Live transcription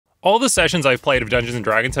All the sessions I've played of Dungeons &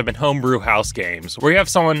 Dragons have been homebrew house games, where you have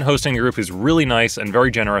someone hosting the group who's really nice and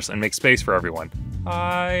very generous and makes space for everyone.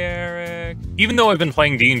 Hi, Eric. Even though I've been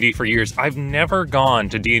playing D&D for years, I've never gone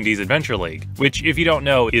to D&D's Adventure League, which, if you don't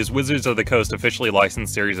know, is Wizards of the Coast officially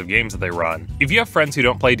licensed series of games that they run. If you have friends who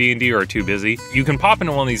don't play D&D or are too busy, you can pop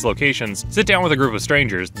into one of these locations, sit down with a group of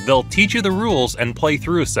strangers, they'll teach you the rules and play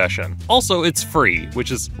through a session. Also, it's free,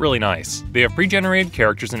 which is really nice. They have pre-generated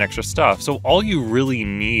characters and extra stuff, so all you really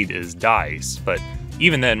need is dice, but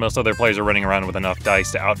even then, most other players are running around with enough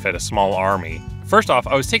dice to outfit a small army. First off,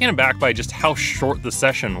 I was taken aback by just how short the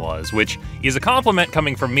session was, which is a compliment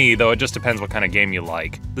coming from me, though it just depends what kind of game you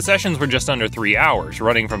like. The sessions were just under 3 hours,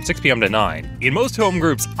 running from 6 p.m. to 9. In most home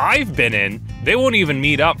groups I've been in, they won't even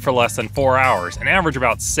meet up for less than 4 hours, and average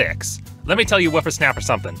about 6. Let me tell you whippersnapper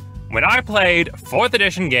something. When I played 4th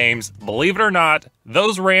edition games, believe it or not,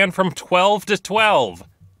 those ran from 12 to 12.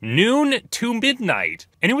 Noon to midnight.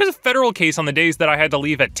 And it was a federal case on the days that I had to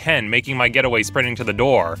leave at 10, making my getaway sprinting to the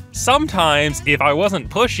door. Sometimes, if I wasn't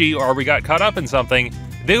pushy or we got caught up in something,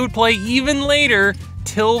 they would play even later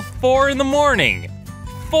till 4 in the morning.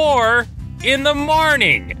 4 in the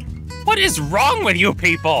morning! What is wrong with you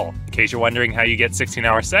people? In case you're wondering how you get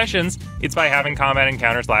 16-hour sessions, it's by having combat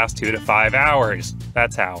encounters last 2 to 5 hours.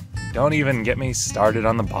 That's how. Don't even get me started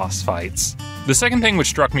on the boss fights. The second thing which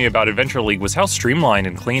struck me about Adventure League was how streamlined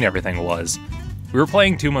and clean everything was. We were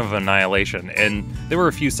playing Tomb of Annihilation, and there were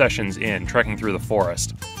a few sessions in, trekking through the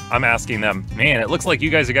forest. I'm asking them, man, it looks like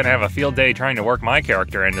you guys are gonna have a field day trying to work my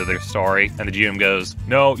character into their story. And the GM goes,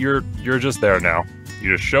 no, you're just there now.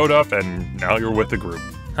 You just showed up and now you're with the group.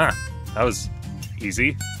 Huh, that was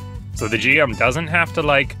easy. So the GM doesn't have to,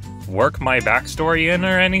 like, work my backstory in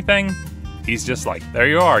or anything? He's just like, there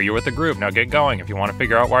you are, you're with the group, now get going. If you want to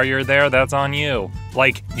figure out why you're there, that's on you.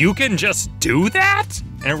 Like, you can just do that?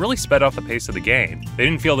 And it really sped up the pace of the game. They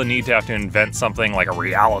didn't feel the need to have to invent something like a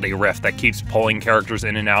reality rift that keeps pulling characters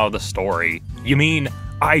in and out of the story. You mean,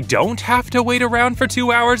 I don't have to wait around for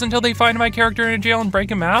 2 hours until they find my character in a jail and break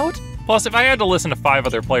him out? Plus, if I had to listen to 5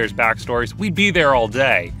 other players' backstories, we'd be there all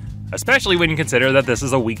day. Especially when you consider that this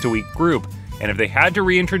is a week-to-week group. And if they had to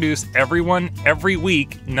reintroduce everyone every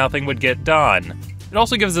week, nothing would get done. It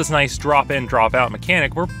also gives this nice drop-in, drop-out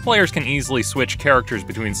mechanic where players can easily switch characters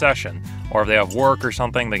between sessions, or if they have work or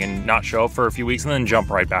something, they can not show up for a few weeks and then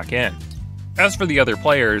jump right back in. As for the other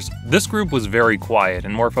players, this group was very quiet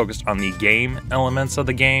and more focused on the game elements of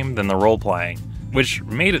the game than the role-playing, which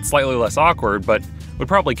made it slightly less awkward, but would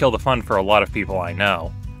probably kill the fun for a lot of people I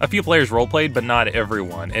know. A few players role-played, but not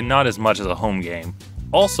everyone, and not as much as a home game.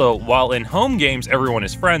 Also, while in home games everyone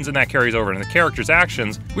is friends and that carries over into the characters'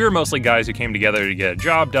 actions, we were mostly guys who came together to get a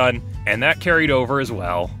job done, and that carried over as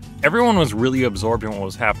well. Everyone was really absorbed in what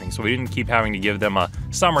was happening, so we didn't keep having to give them a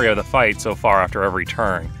summary of the fight so far after every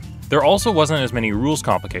turn. There also wasn't as many rules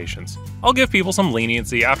complications. I'll give people some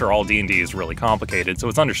leniency, after all D&D is really complicated, so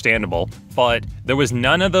it's understandable, but there was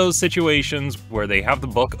none of those situations where they have the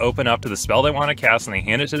book open up to the spell they want to cast and they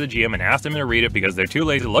hand it to the GM and ask them to read it because they're too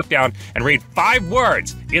lazy to look down and read 5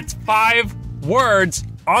 words. It's 5 words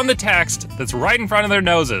on the text that's right in front of their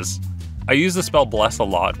noses. I use the spell Bless a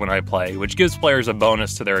lot when I play, which gives players a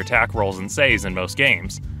bonus to their attack rolls and saves in most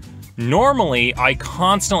games. Normally, I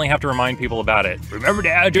constantly have to remind people about it. Remember to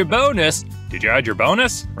add your bonus. Did you add your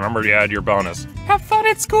bonus? Remember to add your bonus. Have fun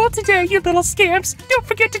at school today, you little scamps. Don't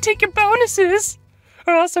forget to take your bonuses.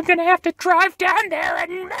 Or else I'm gonna have to drive down there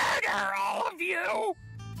and murder all of you.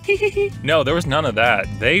 No, there was none of that.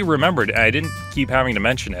 They remembered, and I didn't keep having to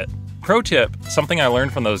mention it. Pro tip, something I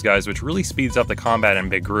learned from those guys which really speeds up the combat in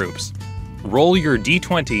big groups. Roll your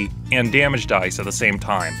d20 and damage dice at the same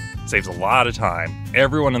time. Saves a lot of time.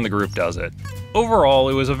 Everyone in the group does it. Overall,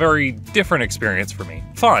 it was a very different experience for me.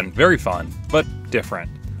 Fun, very fun, but different.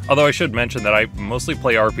 Although I should mention that I mostly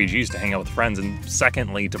play RPGs to hang out with friends and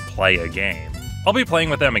secondly to play a game. I'll be playing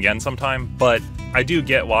with them again sometime, but I do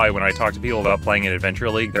get why when I talk to people about playing in Adventure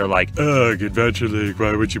League, they're like, ugh, Adventure League,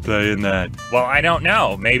 why would you play in that? Well, I don't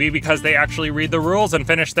know. Maybe because they actually read the rules and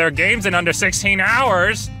finish their games in under 16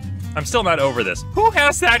 hours. I'm still not over this. Who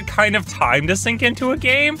has that kind of time to sink into a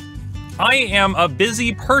game? I am a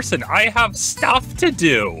busy person. I have stuff to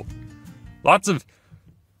do. Lots of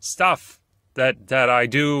stuff that I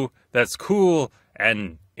do that's cool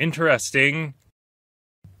and interesting.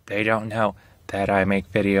 They don't know that I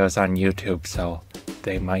make videos on YouTube, so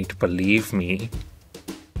they might believe me.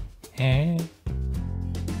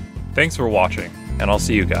 Thanks for watching, and I'll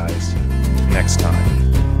see you guys next time.